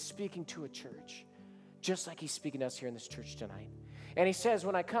 Jesus is speaking to a church, just like he's speaking to us here in this church tonight. And he says,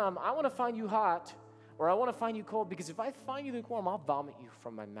 when I come, I want to find you hot Or I want to find you cold because if I find you lukewarm, I'll vomit you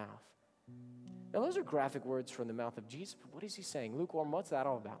from my mouth. Now, those are graphic words from the mouth of Jesus, but what is he saying? Lukewarm, what's that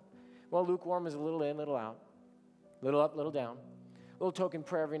all about? Well, lukewarm is a little in, little out, little up, little down, a little token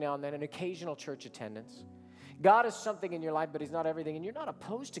prayer every now and then, an occasional church attendance. God is something in your life, but he's not everything, and you're not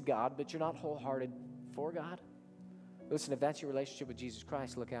opposed to God, but you're not wholehearted for God. Listen, if that's your relationship with Jesus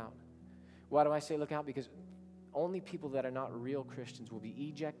Christ, look out. Why do I say look out? Because only people that are not real Christians will be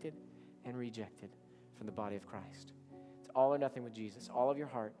ejected and rejected from the body of Christ. It's all or nothing with Jesus, all of your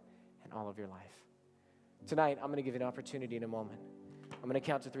heart and all of your life. Tonight, I'm going to give you an opportunity in a moment. I'm going to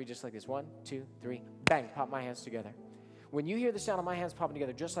count to 3 just like this. 1, 2, 3, bang, pop my hands together. When you hear the sound of my hands popping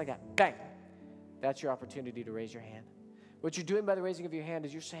together just like that, bang, that's your opportunity to raise your hand. What you're doing by the raising of your hand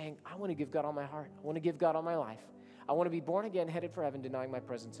is you're saying, I want to give God all my heart. I want to give God all my life. I want to be born again, headed for heaven, denying my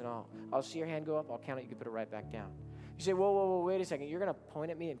presence and all. I'll see your hand go up. I'll count it. You can put it right back down. You say, whoa, wait a second. You're going to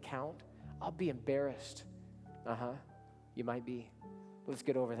point at me and count? I'll be embarrassed. You might be. Let's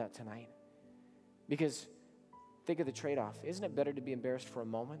get over that tonight. Because think of the trade-off. Isn't it better to be embarrassed for a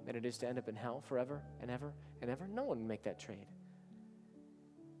moment than it is to end up in hell forever and ever and ever? No one would make that trade.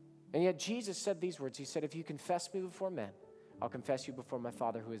 And yet Jesus said these words. He said, if you confess me before men, I'll confess you before my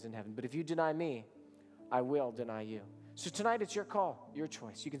Father who is in heaven. But if you deny me, I will deny you. So tonight it's your call, your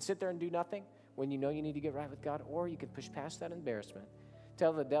choice. You can sit there and do nothing when you know you need to get right with God, or you can push past that embarrassment.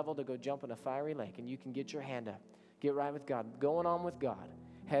 Tell the devil to go jump in a fiery lake, and you can get your hand up. Get right with God, going on with God,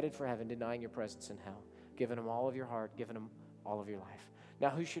 headed for heaven, denying your presence in hell, giving him all of your heart, giving him all of your life. Now,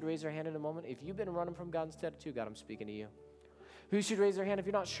 who should raise their hand in a moment? If you've been running from God instead of to God, I'm speaking to you. Who should raise their hand if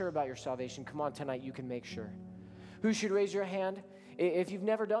you're not sure about your salvation? Come on, tonight you can make sure. Who should raise your hand if you've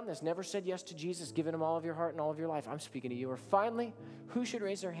never done this, never said yes to Jesus, given him all of your heart and all of your life? I'm speaking to you. Or finally, who should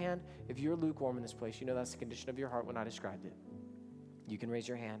raise their hand if you're lukewarm in this place? You know that's the condition of your heart when I described it. You can raise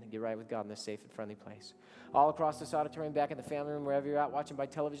your hand and get right with God in this safe and friendly place. All across this auditorium, back in the family room, wherever you're at, watching by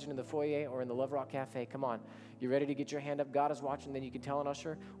television, in the foyer, or in the Love Rock Cafe, come on. You ready to get your hand up? God is watching, then you can tell an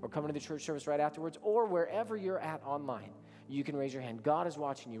usher, or come into the church service right afterwards, or wherever you're at online, you can raise your hand. God is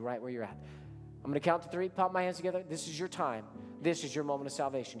watching you right where you're at. I'm going to count to 3, pop my hands together. This is your time. This is your moment of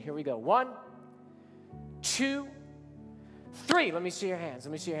salvation. Here we go. 1, 2, 3. Let me see your hands.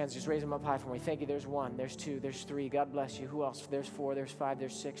 Let me see your hands. Just raise them up high for me. Thank you. There's 1. There's 2. There's 3. God bless you. Who else? There's 4. There's 5.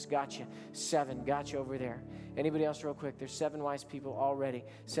 There's 6. Gotcha. 7. Gotcha over there. Anybody else real quick? There's 7 wise people already.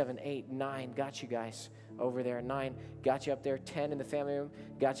 7, 8, 9. Got you guys over there. 9. Got you up there. 10 in the family room.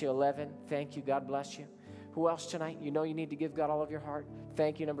 Got you 11. Thank you. God bless you. Who else tonight? You know you need to give God all of your heart.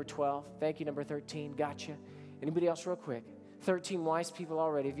 Thank you, number 12. Thank you, number 13. Gotcha. Anybody else real quick? 13 wise people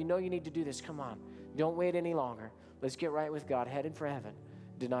already. If you know you need to do this, come on. Don't wait any longer. Let's get right with God, headed for heaven,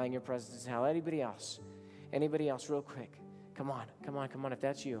 denying your presence in hell. Anybody else? Anybody else real quick? Come on, come on, come on. If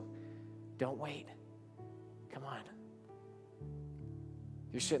that's you, don't wait. Come on.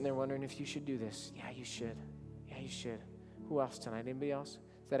 You're sitting there wondering if you should do this. Yeah, you should. Yeah, you should. Who else tonight? Anybody else?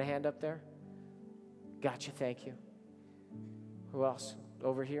 Is that a hand up there? Gotcha, thank you. Who else?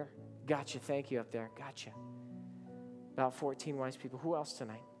 Over here? Gotcha, thank you up there. Gotcha. About 14 wise people. Who else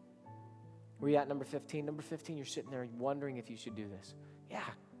tonight? Were you at number 15? Number 15, you're sitting there wondering if you should do this. Yeah,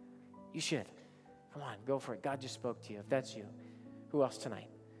 you should. Come on, go for it. God just spoke to you. If that's you. Who else tonight?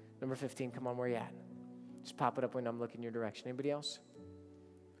 Number 15, come on, where you at? Just pop it up when I'm looking your direction. Anybody else?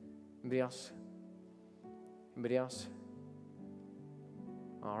 Anybody else? Anybody else?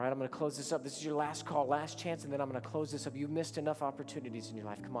 All right, I'm going to close this up. This is your last call, last chance, and then I'm going to close this up. You've missed enough opportunities in your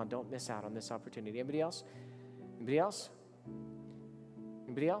life. Come on, don't miss out on this opportunity. Anybody else? Anybody else?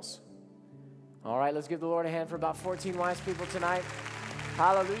 Anybody else? All right, let's give the Lord a hand for about 14 wise people tonight.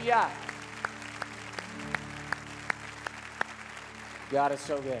 Hallelujah. God is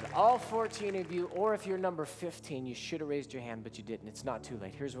so good. All 14 of you, or if you're number 15, you should have raised your hand, but you didn't. It's not too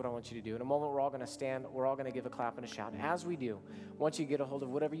late. Here's what I want you to do. In a moment, we're all going to stand. We're all going to give a clap and a shout. As we do, once you get a hold of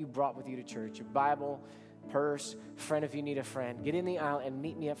whatever you brought with you to church, your Bible, purse, friend if you need a friend, get in the aisle and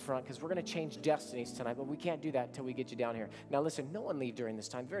meet me up front, because we're going to change destinies tonight, but we can't do that until we get you down here. Now listen, no one leave during this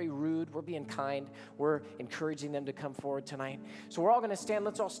time. Very rude. We're being kind. We're encouraging them to come forward tonight. So we're all going to stand.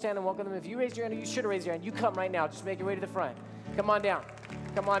 Let's all stand and welcome them. If you raised your hand, or you should have raised your hand, you come right now. Just make your way to the front. Come on down.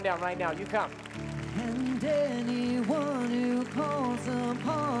 Come on down right now. You come. And anyone who calls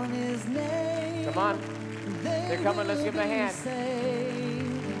upon his name, come on. They're coming. Let's give them a hand.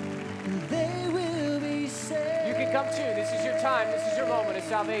 They will be saved. You can come too. This is your time. This is your moment of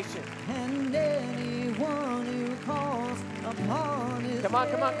salvation. And anyone who calls upon his come on,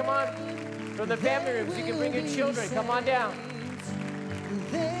 come on, come on. From the family rooms, you can bring your children. Come on down.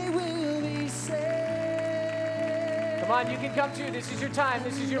 They will be saved. Come on, you can come too. This is your time.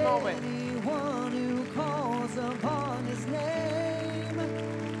 This is your moment. Anyone who his name,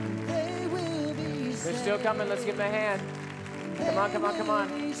 they will be saved. They're still coming. Let's give them a hand. Come on, come on, come on.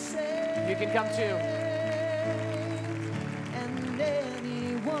 You can come too. And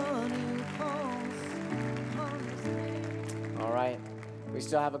anyone who calls on his name. All right. We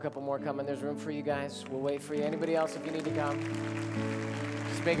still have a couple more coming. There's room for you guys. We'll wait for you. Anybody else, if you need to come,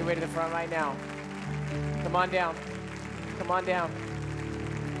 just make your way to the front right now. Come on down. Come on down.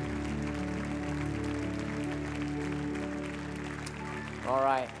 All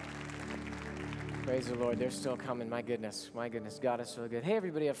right. Praise the Lord. They're still coming. My goodness. My goodness. God is so good. Hey,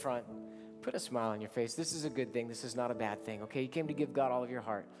 everybody up front. Put a smile on your face. This is a good thing. This is not a bad thing, okay? You came to give God all of your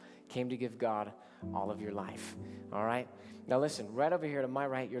heart. You came to give God all of your life, all right? Now listen, right over here to my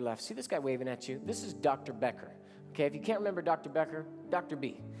right, your left. See this guy waving at you? This is Dr. Becker, okay? If you can't remember Dr. Becker, Dr.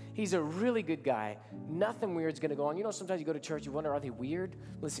 B. He's a really good guy. Nothing weird's going to go on. You know, sometimes you go to church, you wonder, are they weird?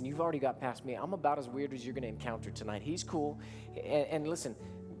 Listen, you've already got past me. I'm about as weird as you're going to encounter tonight. He's cool. And listen,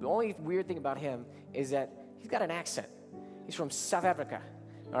 the only weird thing about him is that he's got an accent. He's from South Africa,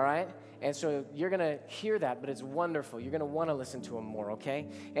 all right? And so you're going to hear that, but it's wonderful. You're going to want to listen to him more, okay?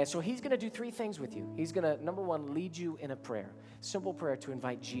 And so he's going to do 3 things with you. He's going to, number 1, lead you in a prayer. Simple prayer to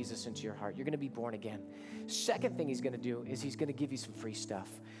invite Jesus into your heart. You're going to be born again. Second thing he's going to do is he's going to give you some free stuff,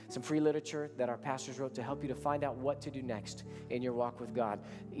 some free literature that our pastors wrote to help you to find out what to do next in your walk with God.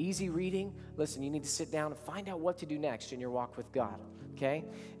 Easy reading. Listen, you need to sit down and find out what to do next in your walk with God, okay?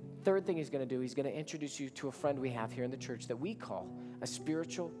 Third thing he's going to do, he's going to introduce you to a friend we have here in the church that we call a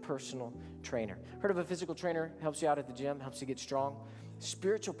spiritual personal trainer. Heard of a physical trainer? Helps you out at the gym, helps you get strong.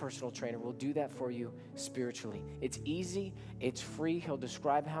 Spiritual personal trainer will do that for you spiritually. It's easy, it's free. He'll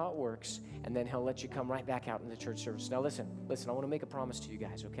describe how it works, and then he'll let you come right back out in the church service. Now listen, I want to make a promise to you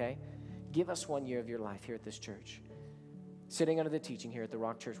guys, okay? Give us 1 year of your life here at this church. Sitting under the teaching here at the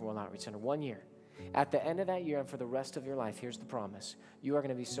Rock Church World Outreach Center, 1 year. At the end of that year and for the rest of your life, here's the promise. You are going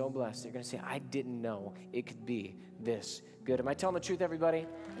to be so blessed. You're going to say, I didn't know it could be this good. Am I telling the truth, everybody?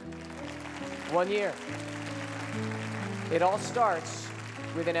 1 year. It all starts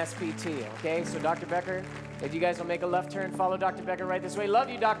with an SPT, okay? So Dr. Becker, if you guys will make a left turn, follow Dr. Becker right this way. Love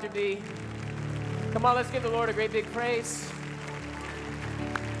you, Dr. D. Come on, let's give the Lord a great big praise.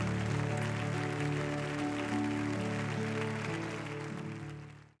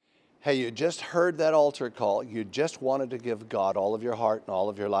 Hey, you just heard that altar call. You just wanted to give God all of your heart and all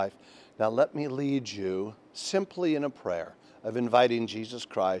of your life. Now let me lead you simply in a prayer of inviting Jesus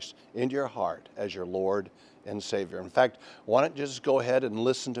Christ into your heart as your Lord and Savior. In fact, why don't you just go ahead and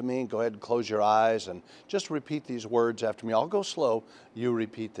listen to me. Go ahead and close your eyes and just repeat these words after me. I'll go slow. You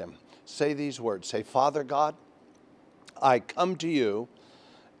repeat them. Say these words. Say, Father God, I come to you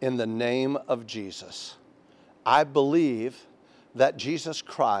in the name of Jesus. I believe that Jesus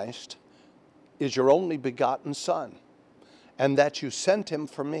Christ is your only begotten Son, and that you sent him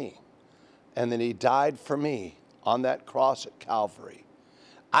for me, and that he died for me on that cross at Calvary.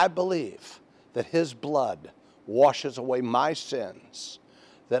 I believe that his blood washes away my sins,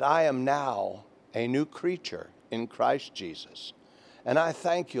 that I am now a new creature in Christ Jesus. And I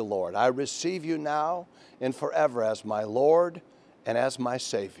thank you, Lord. I receive you now and forever as my Lord and as my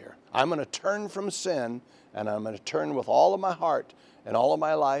Savior. I'm going to turn from sin, and I'm going to turn with all of my heart and all of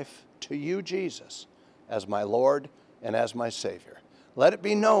my life to you, Jesus, as my Lord and as my Savior. Let it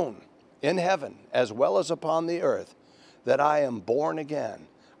be known in heaven as well as upon the earth that I am born again.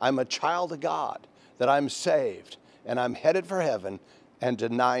 I'm a child of God, that I'm saved, and I'm headed for heaven and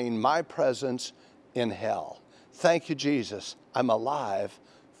denying my presence in hell. Thank you, Jesus. I'm alive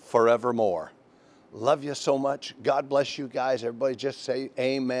forevermore. Love you so much. God bless you guys. Everybody just say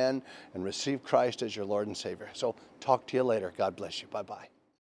amen and receive Christ as your Lord and Savior. So talk to you later. God bless you. Bye-bye.